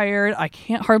so tired. I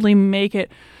can't hardly make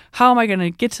it. How am I going to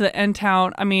get to the end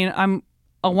town? I mean, I'm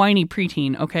a whiny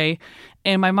preteen, okay?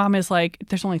 And my mom is like,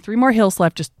 there's only 3 more hills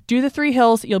left. Just do the 3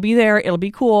 hills. You'll be there. It'll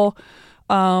be cool.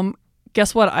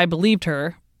 Guess what? I believed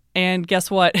her. And guess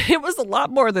what? It was a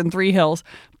lot more than 3 hills.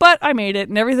 But I made it,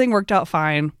 and everything worked out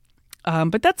fine.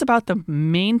 But that's about the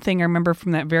main thing I remember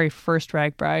from that very first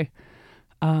RAGBRAI.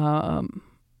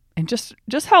 And just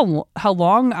how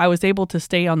long I was able to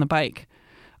stay on the bike.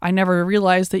 I never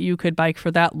realized that you could bike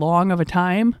for that long of a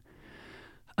time.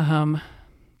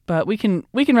 But we can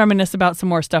reminisce about some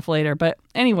more stuff later. But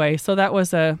anyway, so that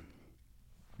was I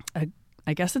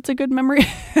guess it's a good memory.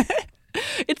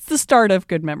 It's the start of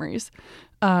good memories.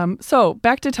 So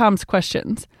back to Tom's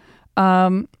questions.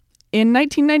 In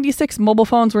 1996, mobile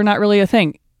phones were not really a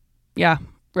thing. Yeah,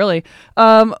 really.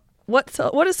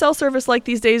 What is cell service like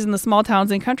these days in the small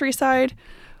towns and countryside?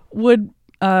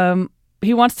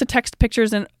 He wants to text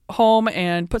pictures at home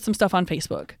and put some stuff on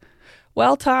Facebook.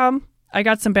 Well, Tom, I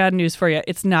got some bad news for you.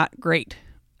 It's not great.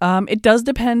 It does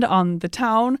depend on the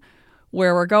town,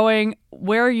 where we're going,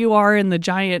 where you are in the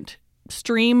giant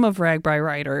stream of RAGBRAI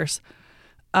riders.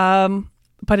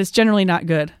 But it's generally not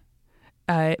good.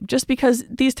 Just because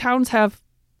these towns have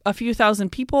a few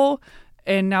thousand people,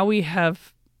 and now we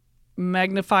have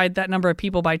magnified that number of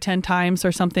people by 10 times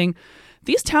or something.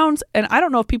 These towns, and I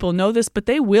don't know if people know this, but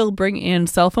they will bring in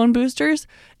cell phone boosters.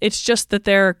 It's just that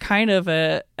they're kind of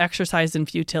a exercise in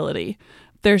futility.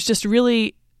 There's just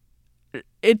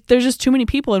there's just too many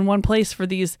people in one place for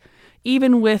these,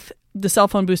 even with the cell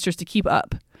phone boosters, to keep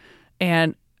up.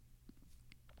 And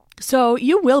so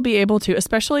you will be able to,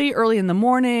 especially early in the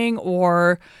morning,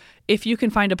 or if you can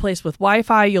find a place with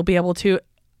Wi-Fi, you'll be able to.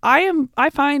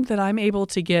 I find that I'm able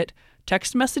to get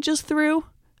text messages through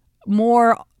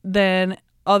more than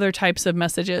other types of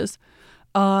messages.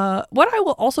 What I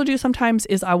will also do sometimes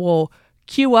is I will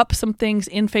queue up some things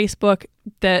in Facebook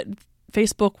that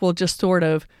Facebook will just sort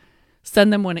of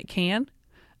send them when it can.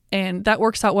 And that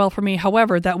works out well for me.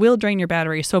 However, that will drain your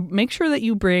battery. So make sure that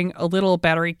you bring a little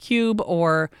battery cube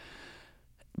or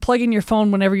plug in your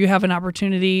phone whenever you have an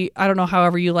opportunity. I don't know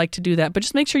however you like to do that, but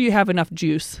just make sure you have enough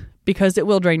juice, because it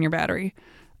will drain your battery.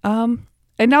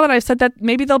 And now that I've said that,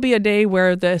 maybe there'll be a day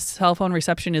where the cell phone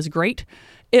reception is great.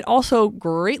 It also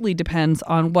greatly depends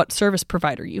on what service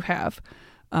provider you have.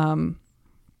 I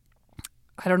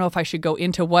don't know if I should go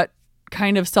into what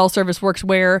kind of cell service works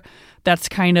where. That's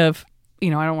kind of, I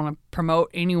don't want to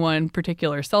promote any one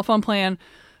particular cell phone plan.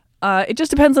 It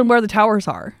just depends on where the towers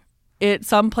are.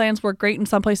 Some plans work great in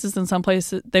some places, and some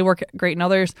places they work great in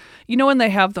others. When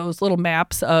they have those little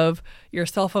maps of your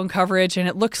cell phone coverage, and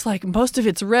it looks like most of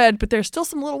it's red, but there's still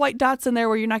some little white dots in there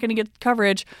where you're not going to get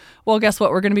coverage. Well, guess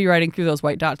what? We're going to be riding through those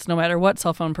white dots no matter what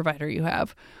cell phone provider you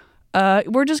have.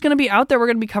 We're just going to be out there. We're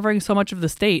going to be covering so much of the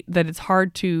state that it's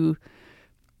hard to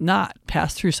not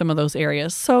pass through some of those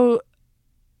areas. So,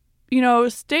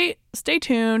 stay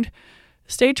tuned.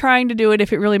 Stay trying to do it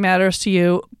if it really matters to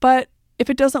you. But if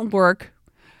it doesn't work,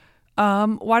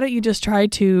 why don't you just try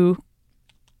to,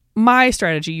 my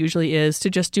strategy usually is to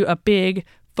just do a big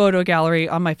photo gallery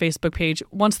on my Facebook page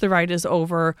once the ride is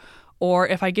over, or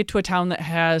if I get to a town that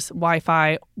has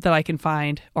Wi-Fi that I can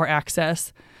find or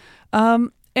access, and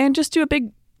just do a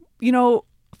big,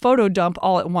 photo dump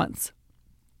all at once.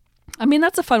 I mean,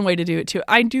 that's a fun way to do it too.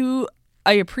 I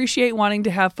appreciate wanting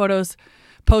to have photos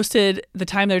posted the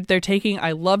time they're taking.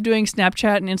 I love doing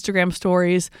Snapchat and Instagram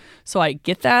stories, so I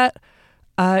get that.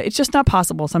 It's just not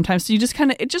possible sometimes. So you just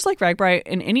it's just like RAGBRAI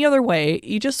in any other way.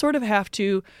 You just sort of have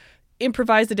to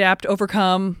improvise, adapt,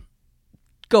 overcome,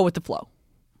 go with the flow.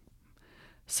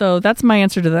 So that's my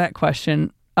answer to that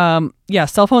question. Yeah,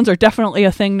 cell phones are definitely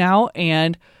a thing now,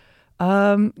 and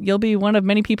you'll be one of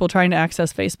many people trying to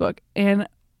access Facebook. And,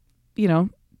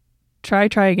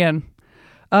 try again.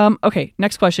 Okay,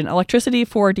 next question. Electricity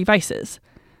for devices.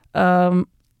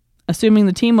 Assuming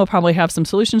the team will probably have some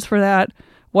solutions for that.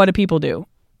 What do people do?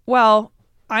 Well,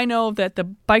 I know that the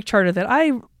bike charter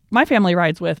that my family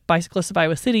rides with, Bicyclists of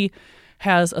Iowa City,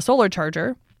 has a solar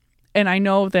charger. And I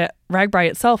know that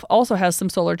RAGBRAI itself also has some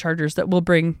solar chargers that will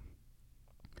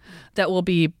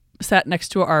be set next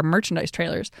to our merchandise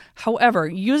trailers. However,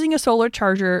 using a solar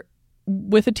charger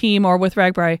with a team or with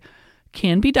RAGBRAI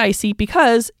can be dicey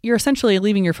because you're essentially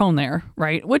leaving your phone there,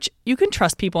 right? Which you can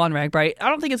trust people on RAGBRAI. I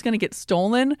don't think it's going to get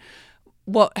stolen.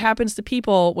 What happens to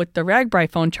people with the RAGBRAI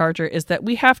phone charger is that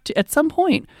we have to, at some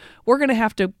point, we're going to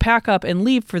have to pack up and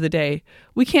leave for the day.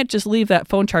 We can't just leave that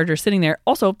phone charger sitting there.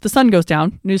 Also, the sun goes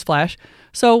down, newsflash.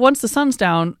 So once the sun's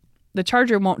down, the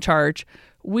charger won't charge.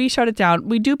 We shut it down.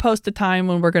 We do post the time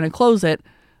when we're going to close it,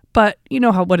 but you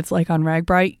know what it's like on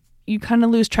RAGBRAI. You kind of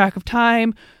lose track of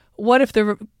time. What if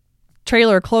the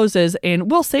trailer closes and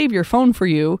we'll save your phone for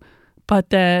you, but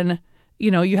then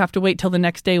you have to wait till the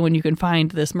next day when you can find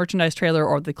this merchandise trailer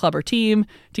or the club or team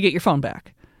to get your phone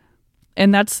back.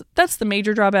 And that's the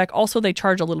major drawback. Also, they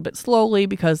charge a little bit slowly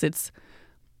because it's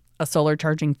a solar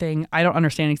charging thing. I don't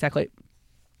understand exactly.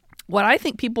 What I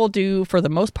think people do for the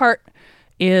most part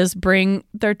is bring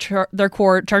their charger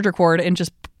cord and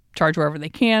just charge wherever they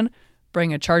can.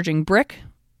 Bring a charging brick,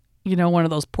 one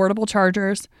of those portable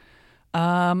chargers.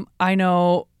 I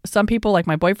know some people, like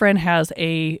my boyfriend, has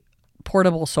a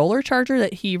portable solar charger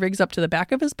that he rigs up to the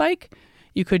back of his bike.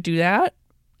 You could do that,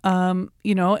 and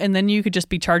then you could just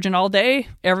be charging all day,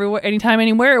 everywhere, anytime,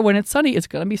 anywhere. When it's sunny, it's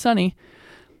going to be sunny.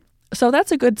 So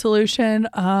that's a good solution.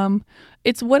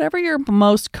 It's whatever you're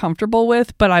most comfortable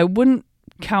with, but I wouldn't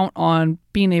count on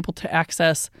being able to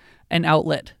access an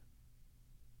outlet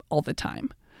all the time,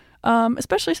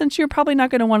 especially since you're probably not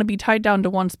going to want to be tied down to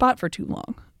one spot for too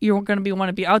long. You're going to want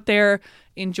to be out there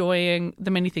enjoying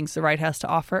the many things the ride has to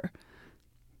offer.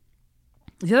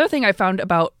 The other thing I found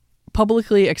about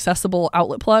publicly accessible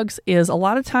outlet plugs is a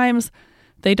lot of times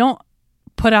they don't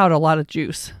put out a lot of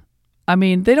juice. I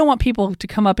mean, they don't want people to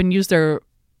come up and use their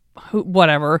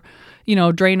whatever,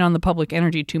 drain on the public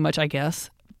energy too much, I guess.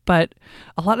 But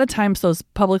a lot of times those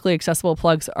publicly accessible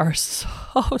plugs are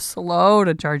so slow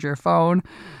to charge your phone.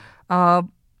 That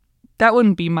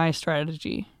wouldn't be my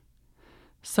strategy.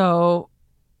 So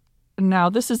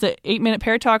now this is an 8-minute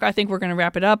Parrot Talk. I think we're going to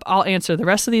wrap it up. I'll answer the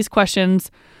rest of these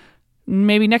questions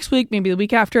maybe next week, maybe the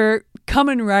week after.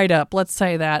 Coming right up. Let's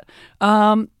say that.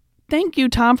 Thank you,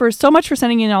 Tom, so much for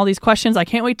sending in all these questions. I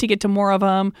can't wait to get to more of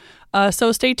them.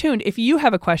 So stay tuned. If you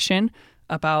have a question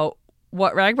about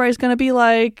what RAGBRAI is going to be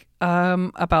like,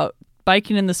 about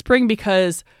biking in the spring,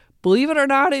 because believe it or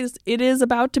not, it is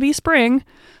about to be spring,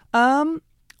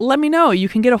 let me know. You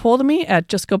can get a hold of me at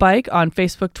Just Go Bike on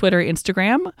Facebook, Twitter,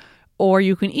 Instagram, or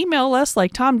you can email us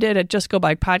like Tom did at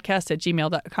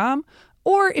justgobikepodcast@gmail.com.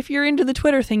 Or if you're into the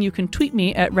Twitter thing, you can tweet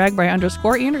me at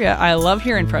RAGBRAI_Andrea. I love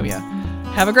hearing from you.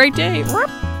 Have a great day.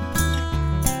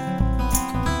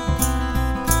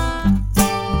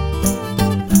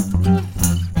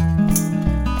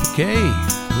 Okay,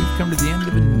 we've come to the end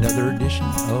of another edition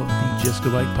of the Just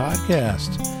Go Bike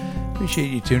podcast. Appreciate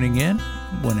you tuning in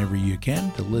whenever you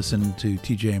can to listen to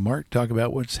TJ and Mark talk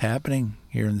about what's happening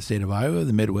here in the state of Iowa,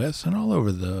 the Midwest, and all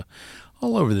over the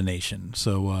nation.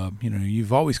 So,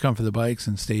 you've always come for the bikes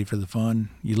and stayed for the fun.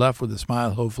 You left with a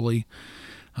smile, hopefully.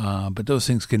 But those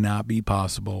things cannot be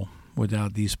possible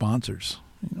without these sponsors.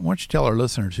 Why don't you tell our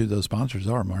listeners who those sponsors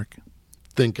are, Mark?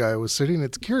 Think Iowa City and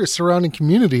its curious surrounding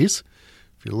communities.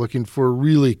 If you're looking for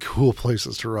really cool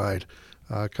places to ride,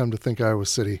 come to Think Iowa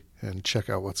City and check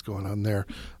out what's going on there.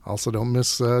 Also, don't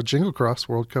miss Jingle Cross,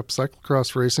 World Cup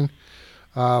Cyclocross racing.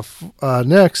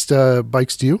 Next,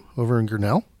 Bikes to You over in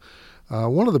Grinnell.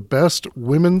 One of the best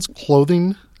women's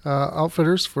clothing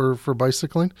outfitters for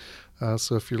bicycling.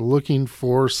 So if you're looking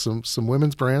for some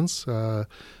women's brands, the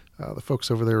folks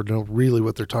over there know really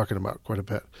what they're talking about quite a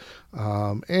bit.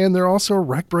 And they're also a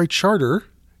RAGBRAI charter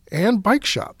and bike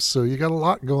shops. So you got a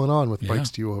lot going on with Bikes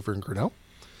to You over in Grinnell.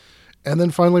 And then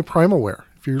finally, Primal Wear.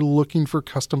 If you're looking for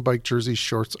custom bike jerseys,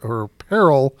 shorts, or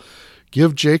apparel,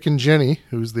 give Jake and Jenny,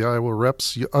 who's the Iowa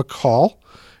reps, a call.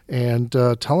 and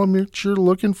tell them that you're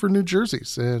looking for new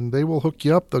jerseys, and they will hook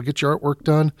you up. They'll get your artwork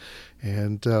done,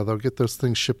 and they'll get those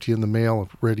things shipped to you in the mail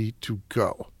ready to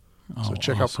go. So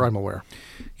check out Primal Wear.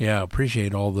 Yeah,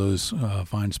 appreciate all those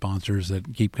fine sponsors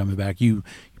that keep coming back. You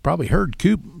probably heard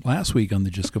Coop last week on the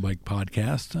Just Go Bike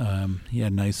podcast. He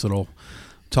had a nice little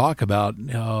talk about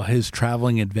his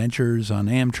traveling adventures on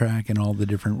Amtrak and all the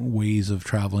different ways of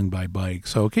traveling by bike.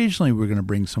 So occasionally we're going to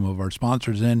bring some of our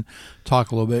sponsors in,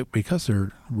 talk a little bit, because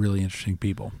they're really interesting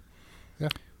people.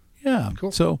 Yeah.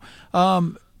 Cool. So,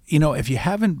 if you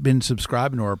haven't been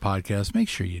subscribing to our podcast, make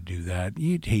sure you do that.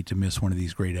 You'd hate to miss one of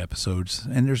these great episodes.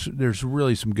 And there's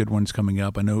really some good ones coming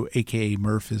up. I know AKA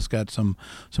Murph has got some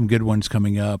good ones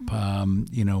coming up.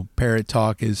 Parrot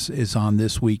Talk is on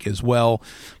this week as well.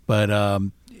 But,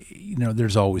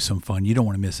 there's always some fun. You don't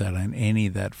want to miss out on any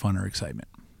of that fun or excitement.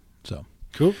 So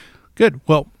cool. Good.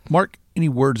 Well, Mark, any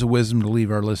words of wisdom to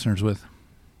leave our listeners with?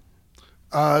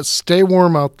 Stay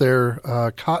warm out there.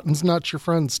 Cotton's not your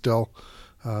friend still.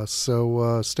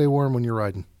 So stay warm when you're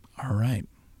riding. All right.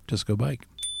 Just Go Bike.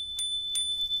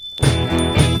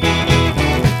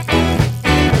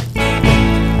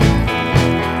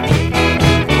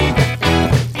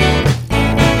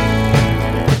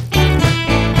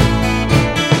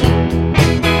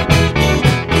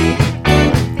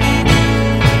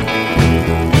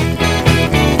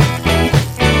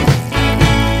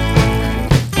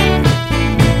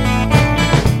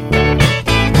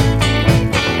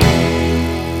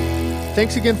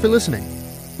 Thanks again for listening.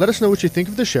 Let us know what you think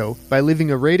of the show by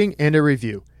leaving a rating and a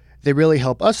review. They really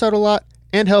help us out a lot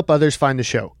and help others find the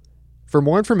show. For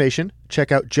more information,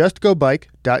 check out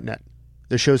justgobike.net.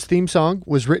 The show's theme song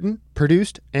was written,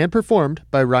 produced, and performed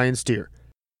by Ryan Steer.